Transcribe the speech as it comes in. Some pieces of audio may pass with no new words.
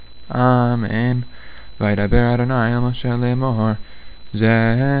Amen. וידבר אדוני אל משה לאמור,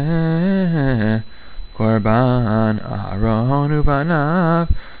 זה קורבן אהרון ובניו,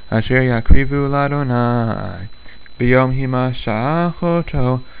 אשר יקריבו לאדוני. ביום הימשך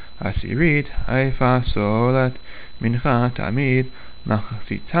אותו עשירית יפסול את מנחה תמיד,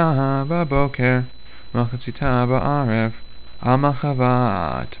 מחציתה בבוקר, מחציתה בערב. על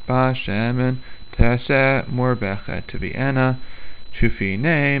מחבת בשמן תעשה מורבכת, תביאנה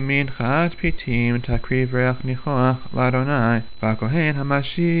שופני מנחת פיתים, תקריב ריח ניחוח לאדוני, והכהן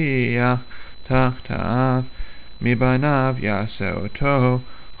המשיח תחתיו מבניו יעשה אותו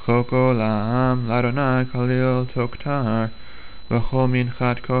חוק עולם לאדוני כליל תוכתר, וכל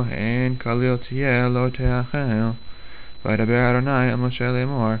מנחת כהן כליל תהיה לא תאכל. וידבר אדוני אל משה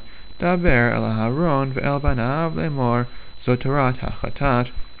לאמור, דבר אל אהרון ואל בניו לאמור, זאת תורת החטאת,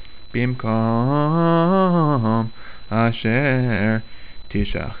 במקום אשר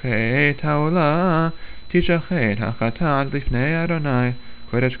תשחט העולה, תשחט החטאת לפני אדוני,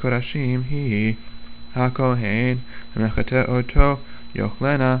 קודש קודשים היא. הכהן המחטא אותו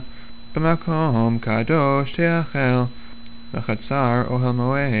יאכלנה, במקום קדוש תאכל, בחצר אוהל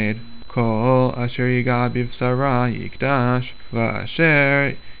מועד. כל אשר ייגע בבשרה יקדש, ואשר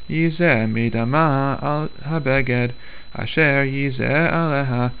ייזה מדמה על הבגד אשר ייזה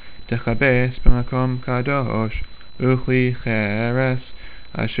עליה תכבס במקום קדוש, וכלי חרס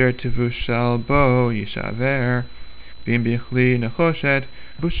אשר תבושל בו יישבר, ואם בכלי נחושת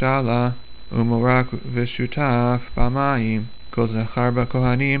בושלה ומורק ושותף במים, כל זכר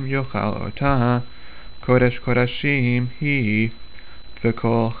בכהנים יאכל אותה, קודש קודשים היא.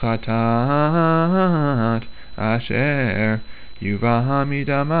 וכל חטאת אשר יובא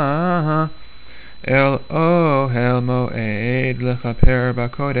מדמה אל אוהל מועד לכפר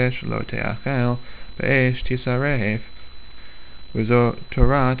בקודש לא תאכל, באש תשרף. וזו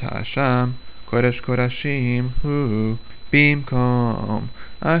תורת האשם, קודש קודשים הוא. במקום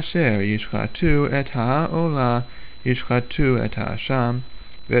אשר ישחטו את העולה, ישחטו את האשם,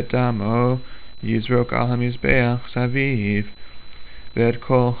 ואת דמו יזרוק על המזבח סביב, ואת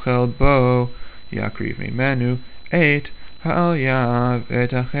כל חלבו יקריב ממנו, את העליה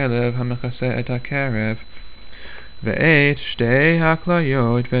ואת החלב המכסה את הקרב, ואת שתי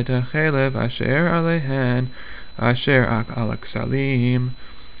הכליות ואת החלב אשר עליהן, אשר על הכסלים,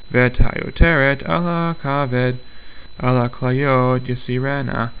 ואת היותרת על הכבד, על הכליות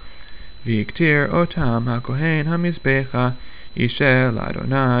יסירנה, ויקטיר אותם הכהן המזבחה אישה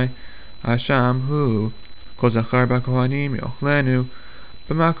לאדוני. אשם הוא, כל זכר בכהנים יאכלנו,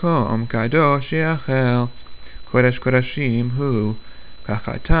 במקום קדוש יאכל, קודש קודשים הוא.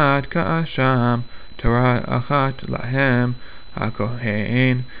 כחטאת כאשם, תורה אחת להם,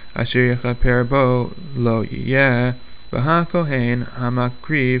 הכהן אשר יכפר בו לא יהיה, והכהן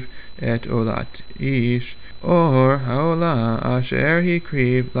המקריב את עולת איש, אור העולה אשר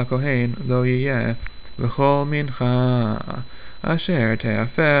הקריב לכהן לא יהיה, וכל מנחה אשר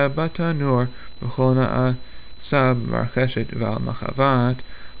תאפה בתנור, וכל נעשה במרחשת ועל מחבת,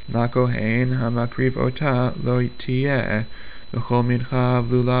 לכהן המקריב אותה לא תהיה, וכל מנחה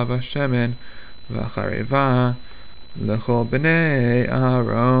בלולה בשמן וחרבה, לכל בני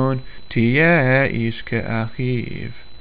אהרון תהיה איש כאחיו.